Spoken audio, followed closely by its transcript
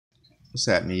What's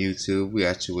happening, YouTube? We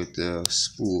at you with the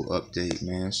spool update,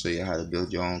 man. Show you how to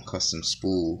build your own custom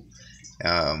spool.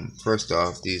 First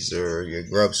off, these are your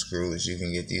grub screws. You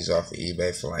can get these off of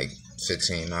eBay for like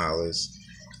 $15.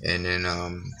 And then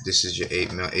this is your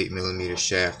 8mm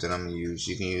shaft that I'm gonna use.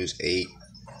 You can use 8,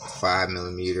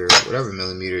 5mm, whatever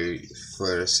millimeter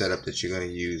for the setup that you're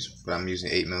gonna use. But I'm using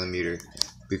 8mm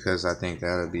because I think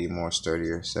that'll be more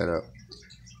sturdier setup.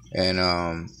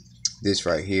 And this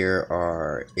right here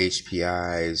are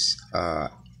HPI's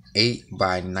 8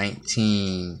 by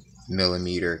 19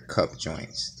 millimeter cup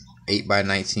joints. 8 by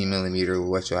 19 millimeter,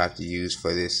 what you'll have to use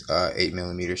for this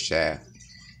 8mm shaft.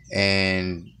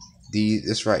 And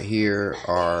this right here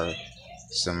are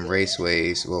some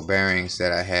raceways, well, bearings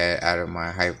that I had out of my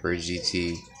Hyper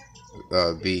GT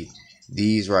B.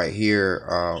 These right here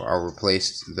are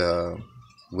replaced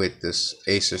with this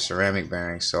Acer ceramic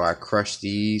bearings. So I crushed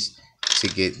these to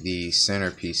get the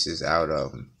centerpieces out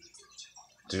of them.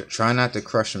 Try not to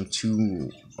crush them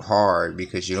too hard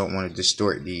because you don't want to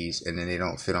distort these and then they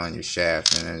don't fit on your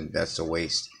shaft, and then that's a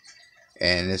waste.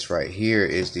 And this right here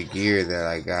is the gear that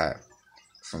I got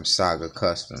from Saga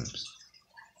Customs.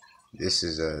 This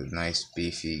is a nice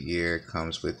beefy gear. It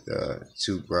comes with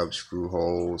 2 grub screw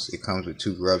holes. It comes with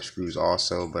 2 grub screws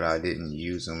also, but I didn't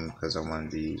use them because I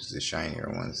wanted to use the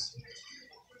shinier ones.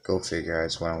 Go figure,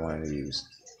 that's what I wanted to use.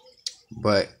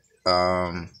 But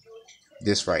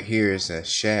this right here is a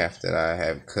shaft that I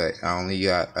have cut. I only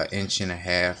got 1.5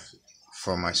 inches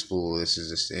for my spool. This is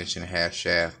just 1.5 inches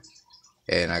shaft,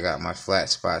 and I got my flat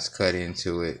spots cut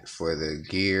into it for the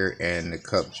gear and the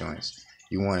cup joints.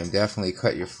 You want to definitely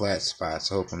cut your flat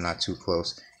spots. I hope I'm not too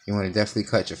close. You want to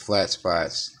definitely cut your flat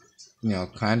spots, you know,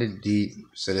 kind of deep,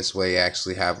 so this way you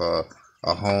actually have a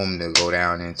home to go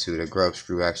down into. The grub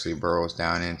screw actually burrows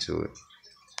down into it.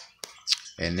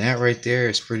 And that right there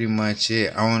is pretty much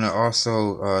it. I want to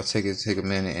also take a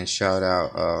minute and shout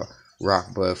out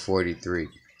Rockbud 43,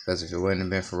 because if it wouldn't have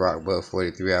been for Rockbud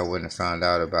 43, I wouldn't have found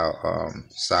out about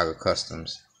Saga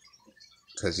Customs,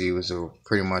 because he was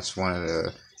pretty much one of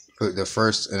the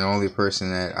first and only person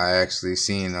that I actually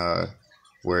seen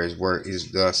where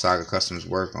his Saga Customs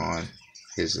work on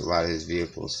a lot of his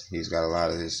vehicles. He's got a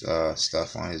lot of his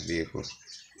stuff on his vehicles,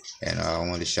 and I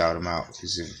wanted to shout him out.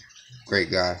 He's a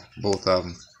great guy, both of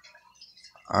them.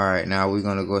 Alright, now we're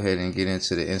going to go ahead and get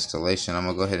into the installation. I'm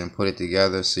going to go ahead and put it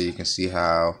together so you can see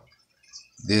how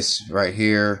this right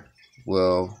here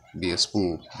will be a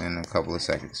spool in a couple of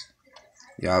seconds.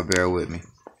 Y'all bear with me.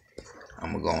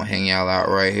 I'm going to go and hang y'all out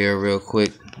right here real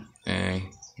quick and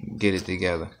get it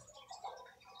together.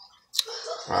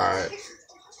 Alright,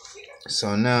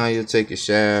 so now you'll take your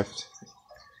shaft.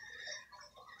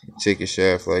 Take your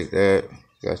shaft like that.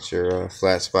 Got your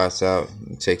flat spots out.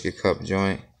 You take your cup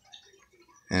joint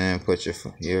and put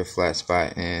your flat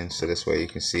spot in, so this way you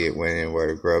can see it went in where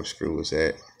the grub screw was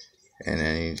at, and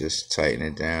then you just tighten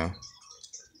it down.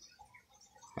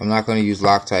 I'm not going to use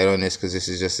Loctite on this because this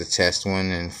is just a test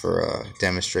one and for a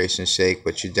demonstration sake,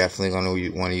 but you're definitely going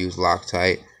to want to use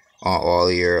Loctite on all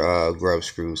of your grub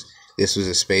screws. This was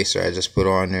a spacer I just put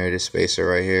on there, this spacer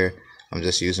right here. I'm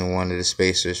just using one of the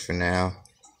spacers for now.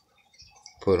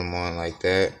 Put them on like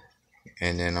that,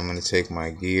 and then I'm going to take my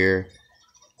gear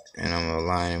and I'm going to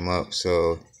line them up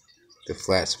so the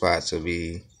flat spots will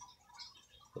be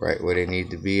right where they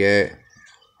need to be at.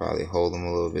 Probably hold them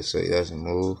a little bit so it doesn't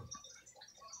move,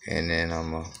 and then I'm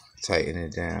going to tighten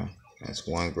it down. That's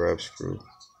one grub screw,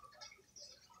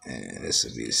 and this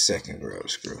will be the second grub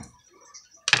screw.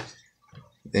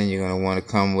 Then you're going to want to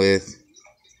come with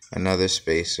another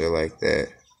spacer like that,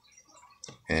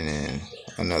 and then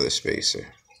another spacer.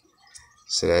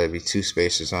 So that'll be 2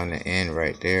 spacers on the end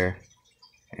right there,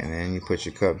 and then you put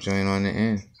your cup joint on the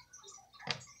end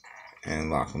and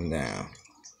lock them down.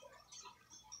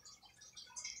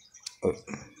 Oh,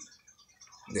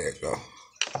 there you go.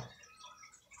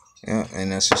 Yeah,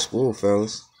 and that's your spool,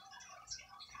 fellas.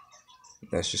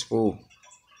 That's your spool.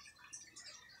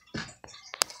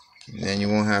 And then you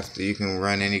won't have to, you can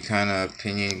run any kind of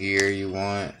pinion gear you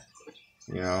want,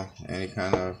 you know, any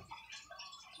kind of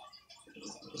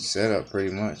setup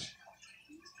pretty much.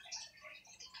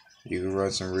 You can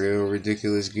run some real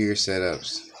ridiculous gear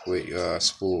setups with your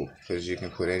spool, because you can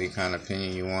put any kind of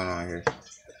pinion you want on here.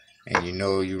 And you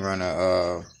know, you run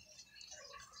a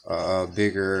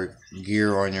bigger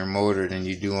gear on your motor than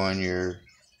you do on your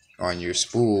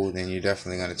spool, then you're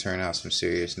definitely going to turn out some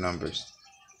serious numbers.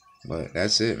 But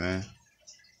that's it, man.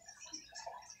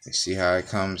 You see how it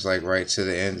comes like right to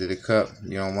the end of the cup.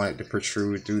 You don't want it to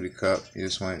protrude through the cup. You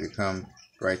just want it to come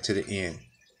right to the end.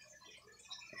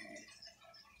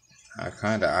 I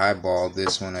kind of eyeballed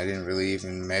this one. I didn't really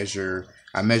even measure.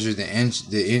 I measured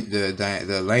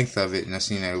the length of it, and I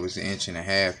seen that it was 1.5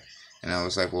 inches, and I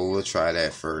was like, well, we'll try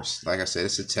that first. Like I said,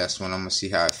 it's a test one. I'm gonna see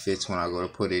how it fits when I go to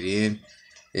put it in.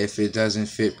 If it doesn't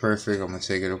fit perfect, I'm gonna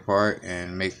take it apart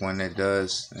and make one that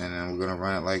does, and then we're gonna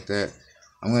run it like that.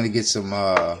 I'm gonna get some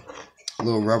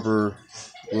little rubber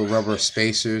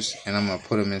spacers, and I'm gonna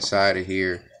put them inside of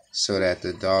here so that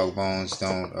the dog bones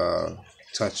don't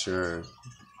touch or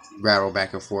rattle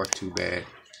back and forth too bad.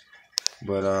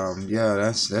 But yeah,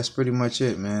 that's pretty much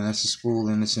it, man. That's the spool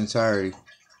in its entirety.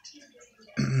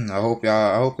 I hope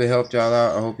it helped y'all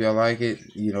out. I hope y'all like it.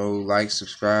 You know, like,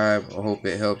 subscribe. I hope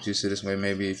it helped you. So this way,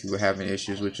 maybe if you were having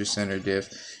issues with your center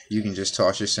diff, you can just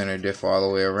toss your center diff all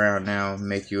the way around now,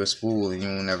 make you a spool, and you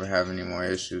won't never have any more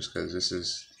issues, because this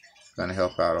is gonna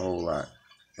help out a whole lot.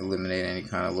 Eliminate any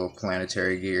kind of little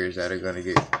planetary gears that are gonna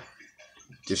get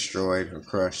destroyed or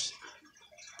crushed.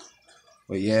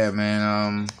 But yeah,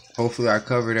 man, hopefully I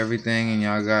covered everything, and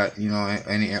y'all got, you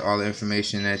know, all the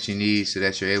information that you need so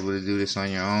that you're able to do this on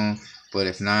your own. But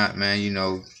if not, man, you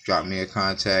know, drop me a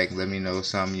contact, let me know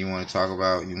something you want to talk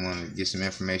about, you want to get some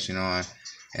information on,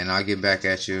 and I'll get back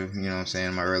at you, you know what I'm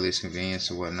saying, my earliest convenience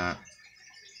or whatnot.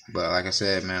 But like I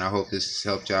said, man, I hope this has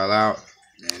helped y'all out.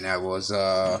 And that was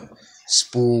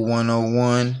Spool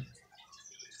 101,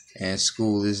 and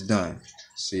school is done.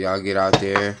 So y'all get out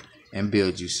there and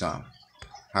build you some.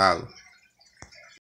 Holla.